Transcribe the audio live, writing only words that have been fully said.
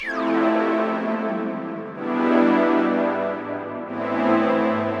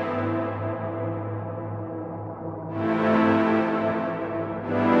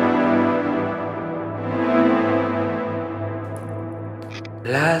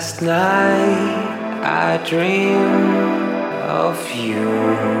Last night I dreamed of you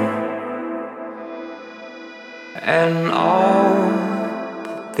and all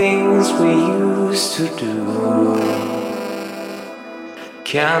the things we used to do.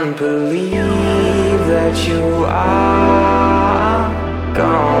 Can't believe that you are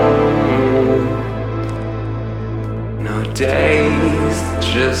gone. No days,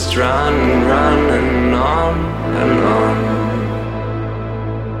 just running on and on.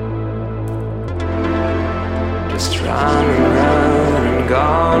 Just run and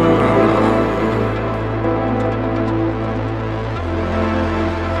gone.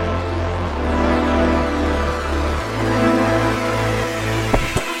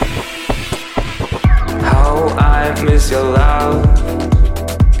 How I miss your love.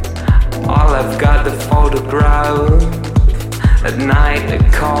 All I've got the photograph. At night I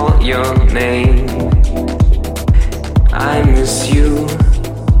call your name. I miss you.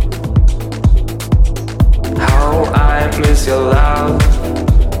 I miss your love.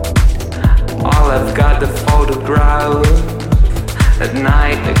 All I've got the photograph. At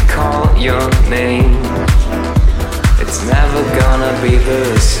night I call your name. It's never gonna be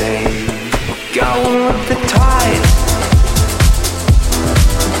the same. Going with the tide.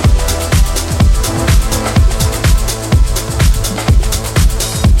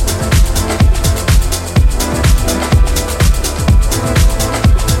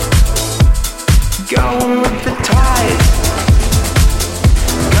 Going with the tide.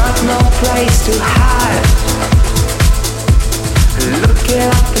 Got no place to hide. Looking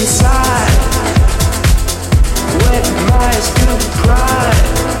up inside with my stupid pride.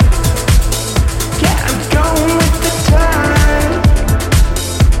 Yeah, I'm going with the tide.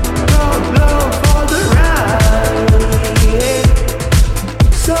 Don't blow for the ride.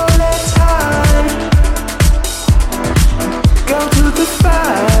 So let's hide. Go to the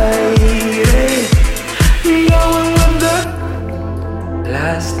fight.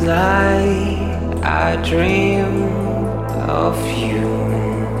 Last night I dreamed of you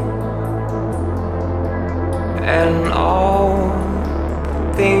and all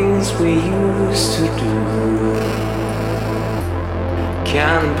things we used to do.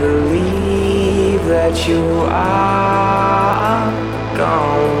 Can't believe that you are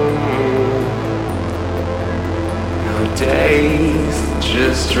gone. No days,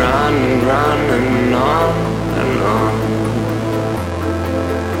 just running on and on.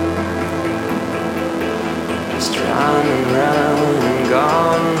 Running round and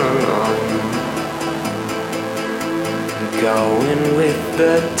gone and on. Going with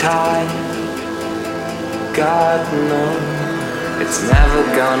the tide. God knows it's never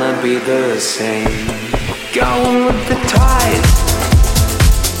gonna be the same. Going with the tide.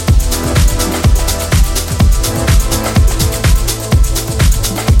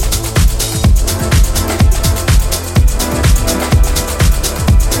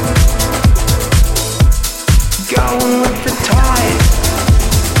 Going with the tide.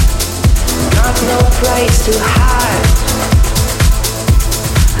 Got no place to hide.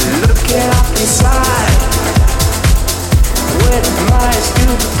 Looking up inside with my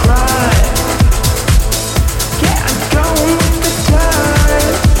stupid pride.